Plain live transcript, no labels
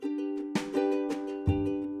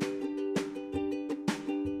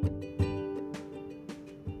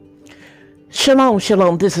Shalom,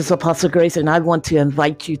 shalom. This is Apostle Grace, and I want to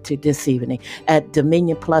invite you to this evening at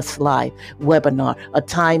Dominion Plus Live webinar, a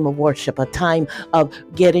time of worship, a time of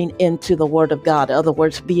getting into the Word of God. In other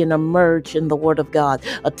words, being immersed in the Word of God,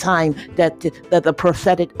 a time that the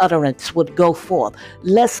prophetic utterance would go forth.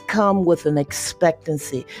 Let's come with an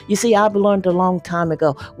expectancy. You see, I've learned a long time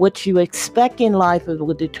ago, what you expect in life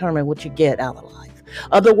will determine what you get out of life.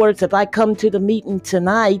 Other words, if I come to the meeting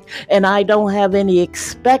tonight and I don't have any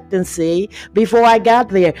expectancy, before I got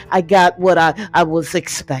there, I got what I was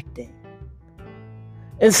expecting.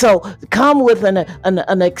 And so come with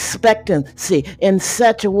an expectancy in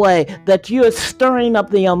such a way that you're stirring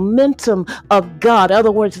up the momentum of God. In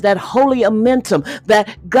other words, that holy momentum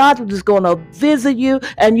that God is going to visit you,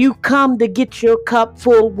 and you come to get your cup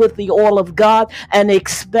full with the oil of God and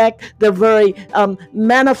expect the very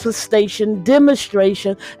manifestation,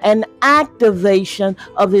 demonstration, and activation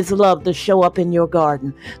of His love to show up in your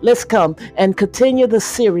garden. Let's come and continue the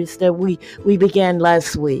series that we began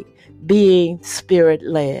last week. Being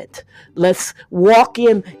Spirit-led. Let's walk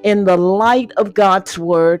in the light of God's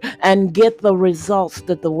Word and get the results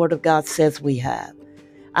that the Word of God says we have.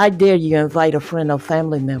 I dare you invite a friend or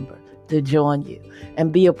family member to join you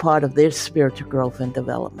and be a part of their spiritual growth and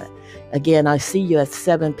development. Again, I see you at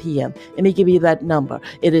 7 p.m. Let me give you that number.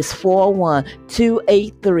 It is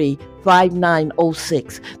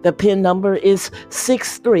 41283-5906. The PIN number is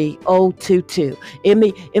 63022. Let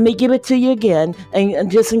me give it to you again,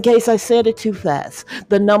 and just in case I said it too fast.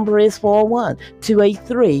 The number is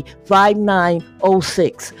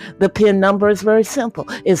 41283-5906. The PIN number is very simple.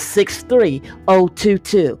 It's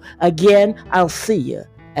 63022. Again, I'll see you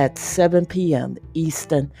at 7 p.m.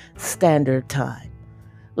 Eastern Standard Time.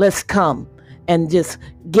 Let's come and just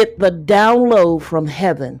get the download from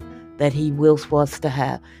heaven that He wills for us to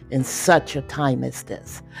have in such a time as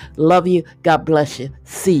this. Love you. God bless you.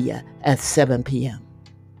 See you at 7 p.m.